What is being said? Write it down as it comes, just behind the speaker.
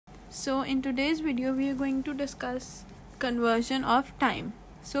So in today's video we are going to discuss conversion of time.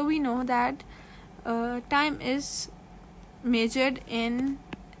 So we know that time is measured in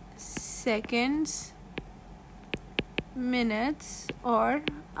seconds, minutes or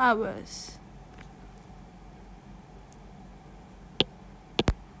hours.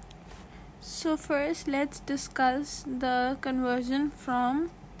 So first let's discuss the conversion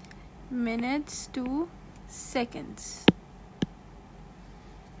from minutes to seconds.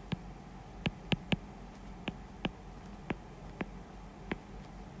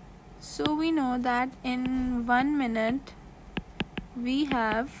 So we know that in 1 minute we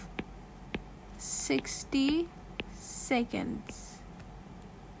have 60 seconds.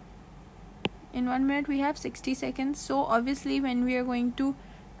 In 1 minute we have 60 seconds. So obviously when we are going to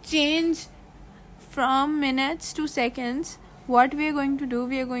change from minutes to seconds, what we are going to do,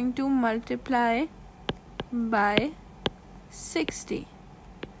 we are going to multiply by 60.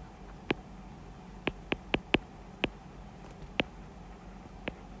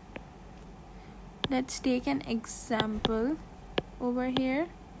 Let's take an example over here.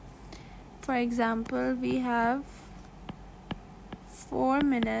 For example, we have 4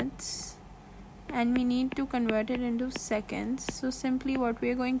 minutes and we need to convert it into seconds. So simply what we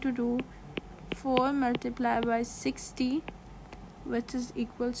are going to do, 4 multiplied by 60, which is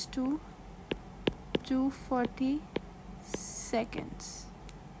equals to 240 seconds.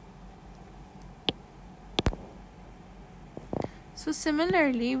 So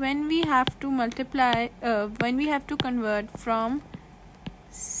similarly, when we have to convert from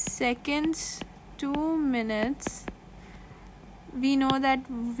seconds to minutes, we know that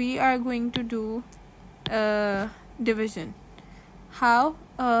we are going to do division. How?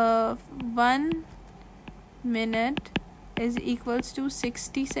 1 minute is equals to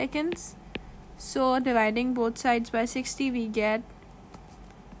 60 seconds. So dividing both sides by 60, we get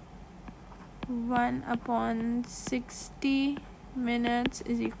 1 upon 60 minutes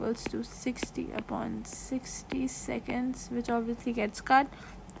is equals to 60 upon 60 seconds, which obviously gets cut.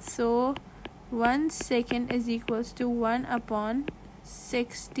 So 1 second is equals to 1 upon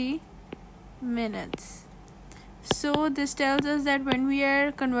 60 minutes. So this tells us that when we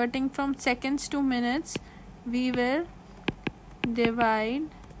are converting from seconds to minutes, we will divide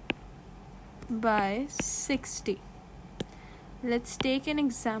by 60. Let's take an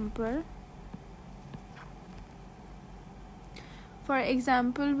example. For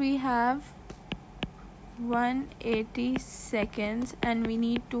example, we have 180 seconds and we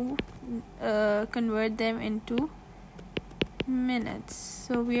need to convert them into minutes.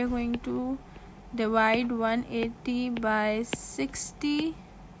 So we are going to divide 180 by 60.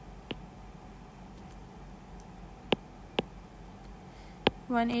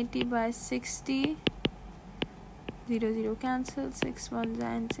 By 60, 0 cancel, 6 1s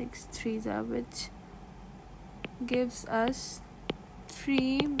and 6 3s, which gives us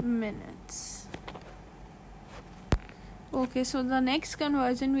 3 minutes. Okay, so the next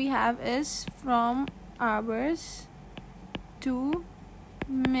conversion we have is from hours to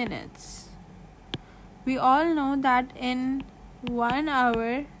minutes. We all know that in 1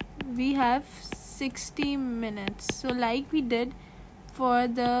 hour we have 60 minutes. So like we did for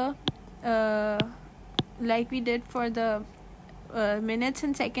the minutes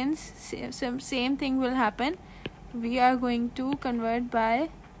and seconds, same thing will happen. We are going to convert by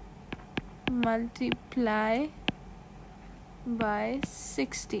multiply by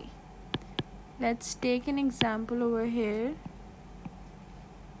 60. Let's take an example over here.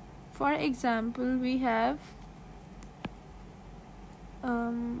 For example, we have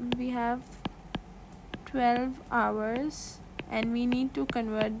 12 hours and we need to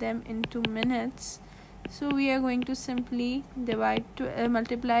convert them into minutes. So we are going to simply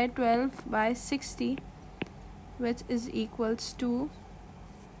multiply 12 by 60, which is equals to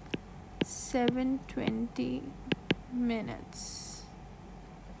 720 minutes.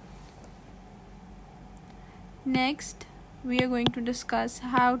 Next, we are going to discuss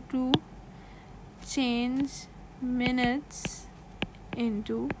how to change minutes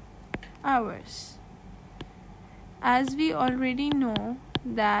into hours. As we already know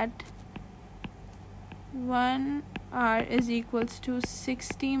that 1 hour is equals to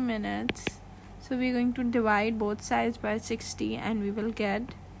 60 minutes, so we are going to divide both sides by 60 and we will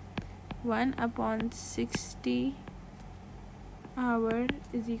get 1 upon 60 hour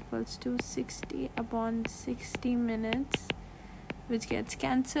is equals to 60 upon 60 minutes, which gets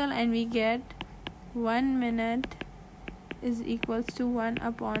cancelled, and we get 1 minute is equals to 1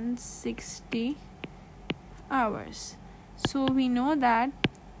 upon 60 hours. So we know that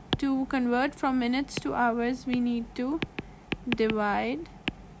to convert from minutes to hours, we need to divide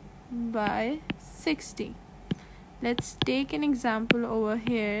by 60. Let's take an example over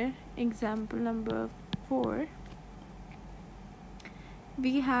here. Example number 4.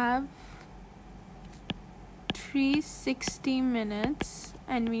 We have 360 minutes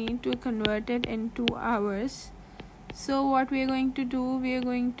and we need to convert it into hours. So what we are going to do, we are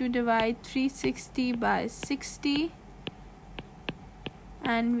going to divide 360 by 60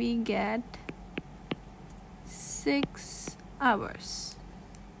 and we get 6 hours.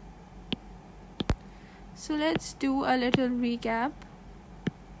 So let's do a little recap.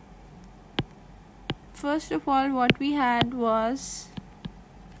 First of all, what we had was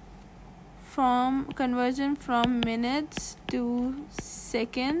from conversion from minutes to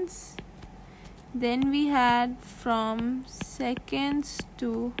seconds. Then we had from seconds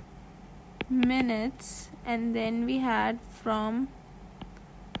to minutes, and then we had from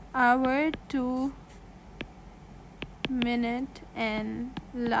hour to minute, and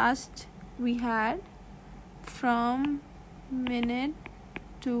last we had from minute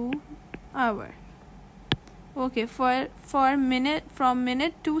to hour. Okay, for minute, from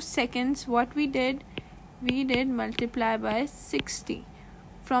minute to seconds, what we did multiply by 60.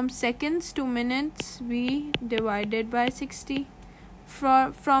 From seconds to minutes, we divided by 60.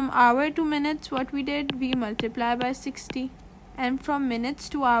 From hour to minutes, what we did, we multiply by 60. And from minutes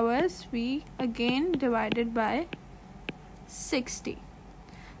to hours, we again divided by 60.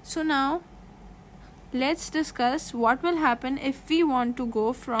 So now let's discuss what will happen if we want to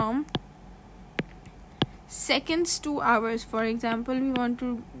go from seconds to hours. For example, we want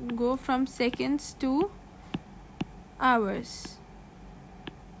to go from seconds to hours.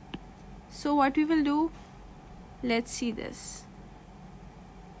 So what we will do, let's see this.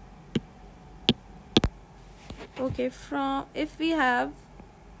 Okay, if we have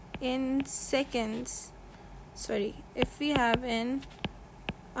in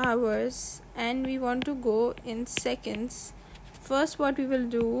hours and we want to go in seconds, first what we will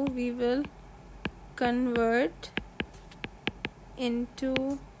do, we will convert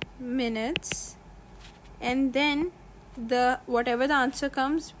into minutes, and then whatever the answer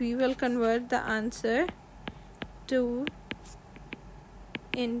comes, we will convert the answer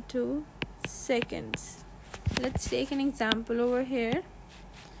into seconds. Let's take an example over here.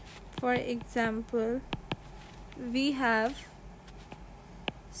 For example, we have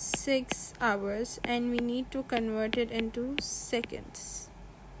 6 hours and we need to convert it into seconds.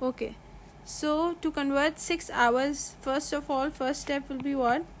 Okay, so to convert 6 hours, first step will be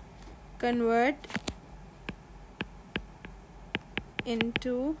what? Convert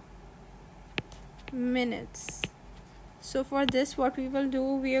into minutes. So for this, what we will do,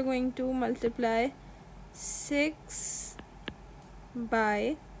 we are going to multiply 6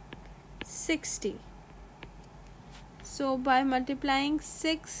 by 60. So by multiplying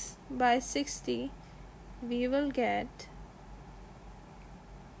 6 by 60, we will get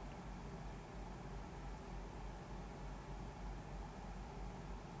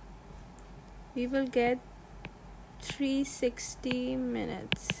 360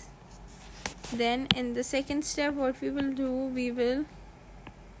 minutes. Then in the second step, what we will do, we will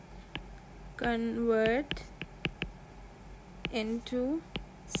convert into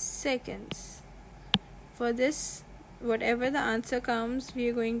seconds. For this, whatever the answer comes, we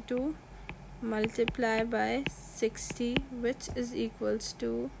are going to multiply by 60, which is equals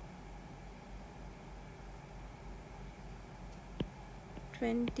to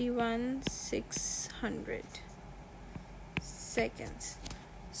 21,600 seconds.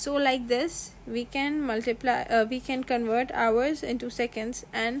 So like this, we can convert hours into seconds,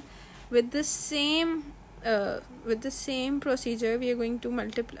 and with the same procedure, we are going to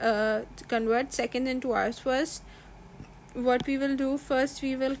convert seconds into hours. First, what we will do, first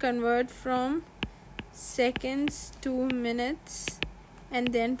we will convert from seconds to minutes,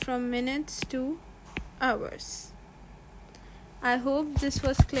 and then from minutes to hours. I hope this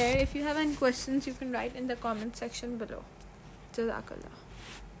was clear. If you have any questions, you can write in the comment section below. Jazakallah.